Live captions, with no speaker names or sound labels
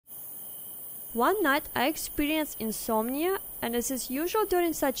One night I experienced insomnia, and as is usual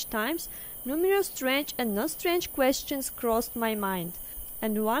during such times, numerous strange and not strange questions crossed my mind,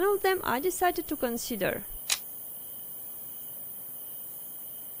 and one of them I decided to consider.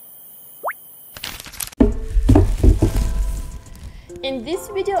 In this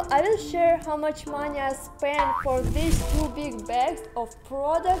video I will share how much money I spent for these two big bags of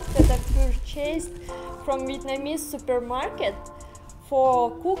products that I purchased from Vietnamese supermarket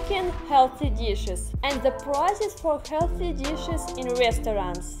for cooking healthy dishes, and the prices for healthy dishes in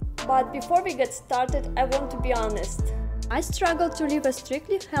restaurants. But before we get started, I want to be honest. I struggle to live a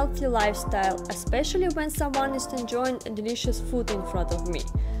strictly healthy lifestyle, especially when someone is enjoying a delicious food in front of me.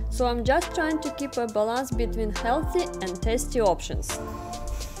 So I'm just trying to keep a balance between healthy and tasty options.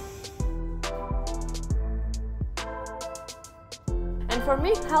 And for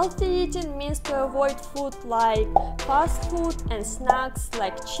me, healthy eating means to avoid food like fast food and snacks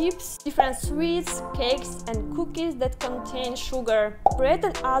like chips, different sweets, cakes and cookies that contain sugar, bread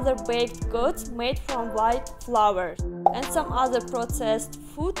and other baked goods made from white flour, and some other processed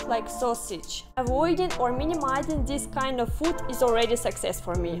food like sausage. Avoiding or minimizing this kind of food is already success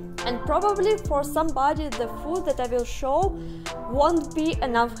for me. And probably for somebody the food that I will show won't be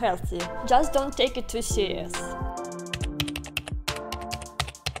enough healthy. Just don't take it too serious.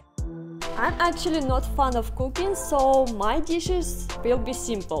 I'm actually not fan of cooking, so my dishes will be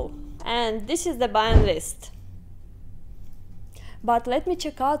simple. And this is the buying list. But let me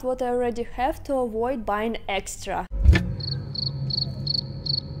check out what I already have to avoid buying extra.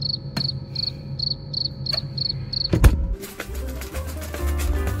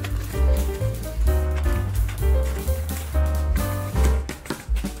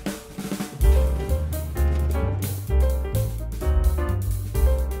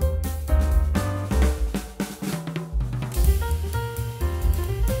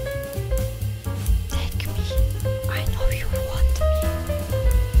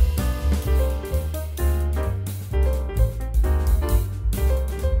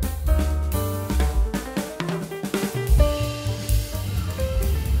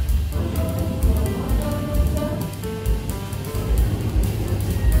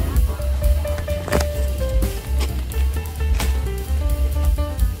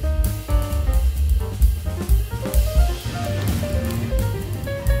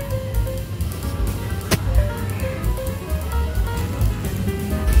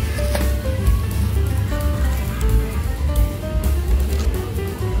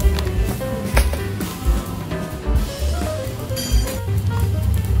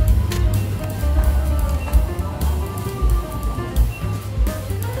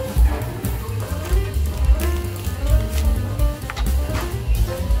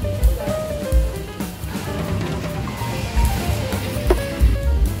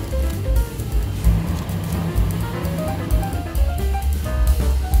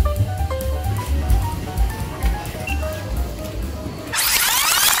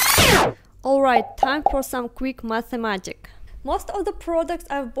 Alright, time for some quick mathematics. Most of the products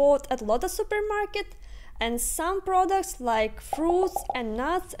I've bought at Lotus supermarket, and some products like fruits and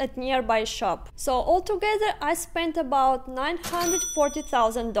nuts at nearby shop. So altogether I spent about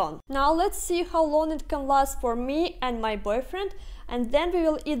 940,000 dong. Now let's see how long it can last for me and my boyfriend, and then we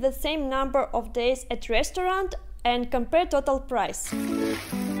will eat the same number of days at restaurant and compare total price.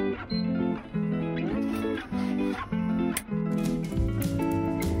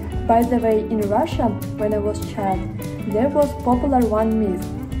 By the way, in Russia, when I was child, there was popular one myth.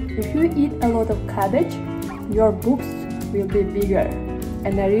 If you eat a lot of cabbage, your boobs will be bigger.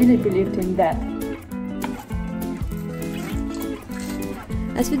 And I really believed in that.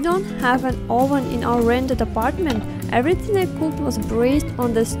 As we don't have an oven in our rented apartment, everything I cooked was braised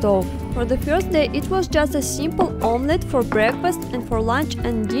on the stove. For the first day it was just a simple omelette for breakfast, and for lunch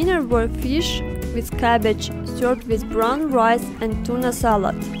and dinner were fish with cabbage, served with brown rice and tuna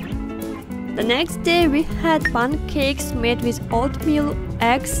salad. The next day we had pancakes made with oatmeal,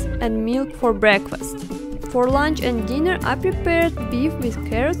 eggs and milk for breakfast. For lunch and dinner I prepared beef with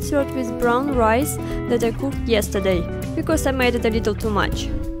carrots served with brown rice that I cooked yesterday, because I made it a little too much.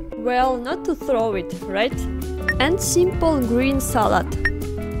 Well, not to throw it, right? And simple green salad.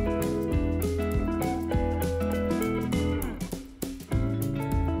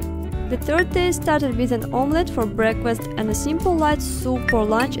 The third day started with an omelette for breakfast and a simple light soup for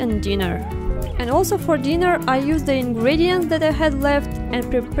lunch and dinner. And also for dinner I used the ingredients that I had left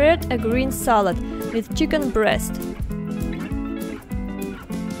and prepared a green salad with chicken breast.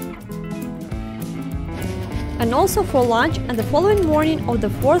 And also for lunch and the following morning of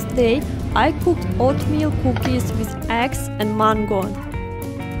the fourth day I cooked oatmeal cookies with eggs and mango.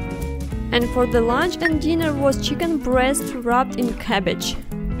 And for the lunch and dinner was chicken breast wrapped in cabbage.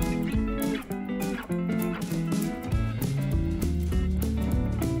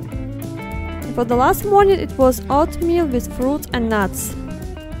 For the last morning it was oatmeal with fruits and nuts.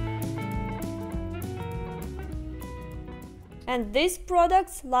 And these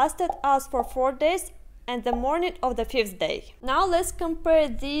products lasted us for 4 days and the morning of the 5th day. Now let's compare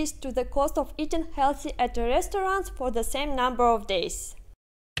these to the cost of eating healthy at restaurants for the same number of days.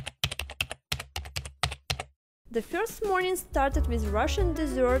 The first morning started with Russian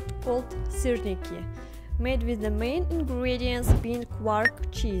dessert called syrniki, made with the main ingredients being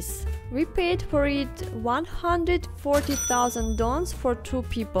quark cheese. We paid for it 140,000 dons for 2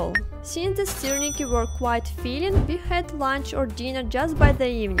 people. Since the syrniki were quite filling, we had lunch or dinner just by the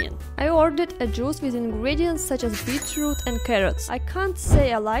evening. I ordered a juice with ingredients such as beetroot and carrots. I can't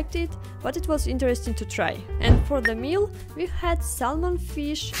say I liked it, but it was interesting to try. And for the meal, we had salmon,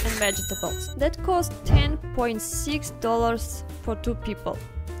 fish and vegetables. That cost $10.6 for 2 people.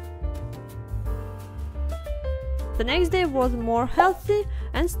 The next day was more healthy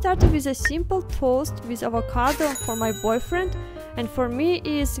and started with a simple toast with avocado for my boyfriend, and for me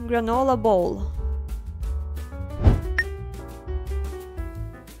is granola bowl.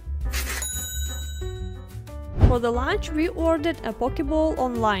 For the lunch we ordered a poke bowl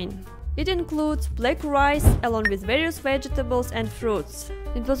online. It includes black rice along with various vegetables and fruits.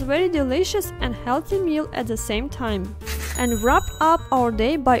 It was a very delicious and healthy meal at the same time. And wrapped up our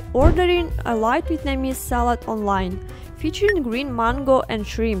day by ordering a light Vietnamese salad online, featuring green mango and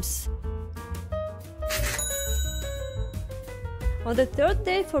shrimps. On the 3rd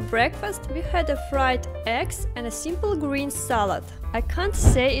day for breakfast we had a fried eggs and a simple green salad. I can't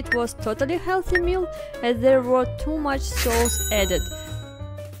say it was totally healthy meal as there were too much sauce added.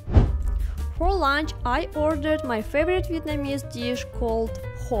 For lunch I ordered my favorite Vietnamese dish called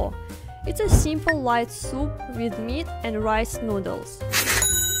ho. It's a simple light soup with meat and rice noodles.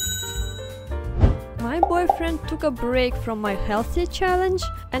 My boyfriend took a break from my healthy challenge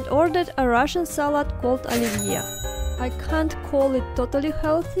and ordered a Russian salad called Olivier. I can't call it totally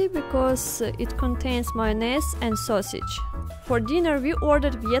healthy because it contains mayonnaise and sausage. For dinner we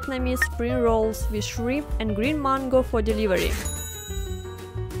ordered Vietnamese spring rolls with shrimp and green mango for delivery.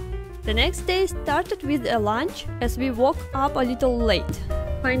 The next day started with a lunch as we woke up a little late.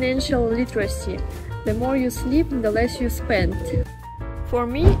 Financial literacy. The more you sleep, the less you spend. For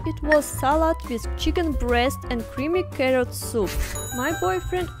me, it was salad with chicken breast and creamy carrot soup. My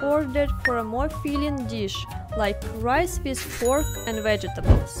boyfriend ordered for a more filling dish, like rice with pork and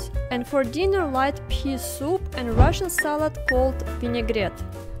vegetables. And for dinner, light pea soup and Russian salad called vinaigrette.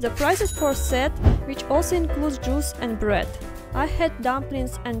 The prices for set, which also includes juice and bread. I had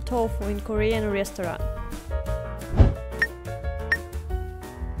dumplings and tofu in Korean restaurant.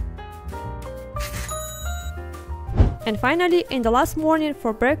 And finally, in the last morning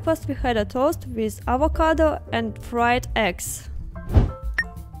for breakfast we had a toast with avocado and fried eggs.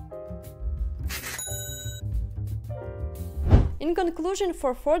 In conclusion,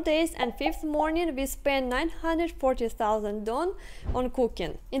 for 4 days and 5th morning we spent 940,000 dong on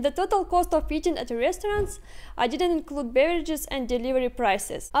cooking. In the total cost of eating at restaurants, I didn't include beverages and delivery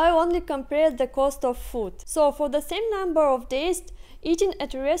prices. I only compared the cost of food. So for the same number of days, eating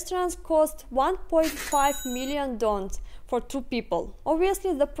at restaurants cost 1.5 million dong for 2 people.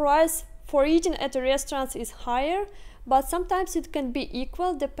 Obviously the price for eating at restaurants is higher, but sometimes it can be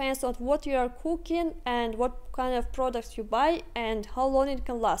equal, depends on what you are cooking and what kind of products you buy and how long it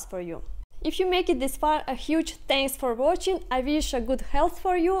can last for you. If you make it this far, a huge thanks for watching. I wish a good health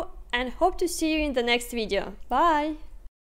for you and hope to see you in the next video. Bye!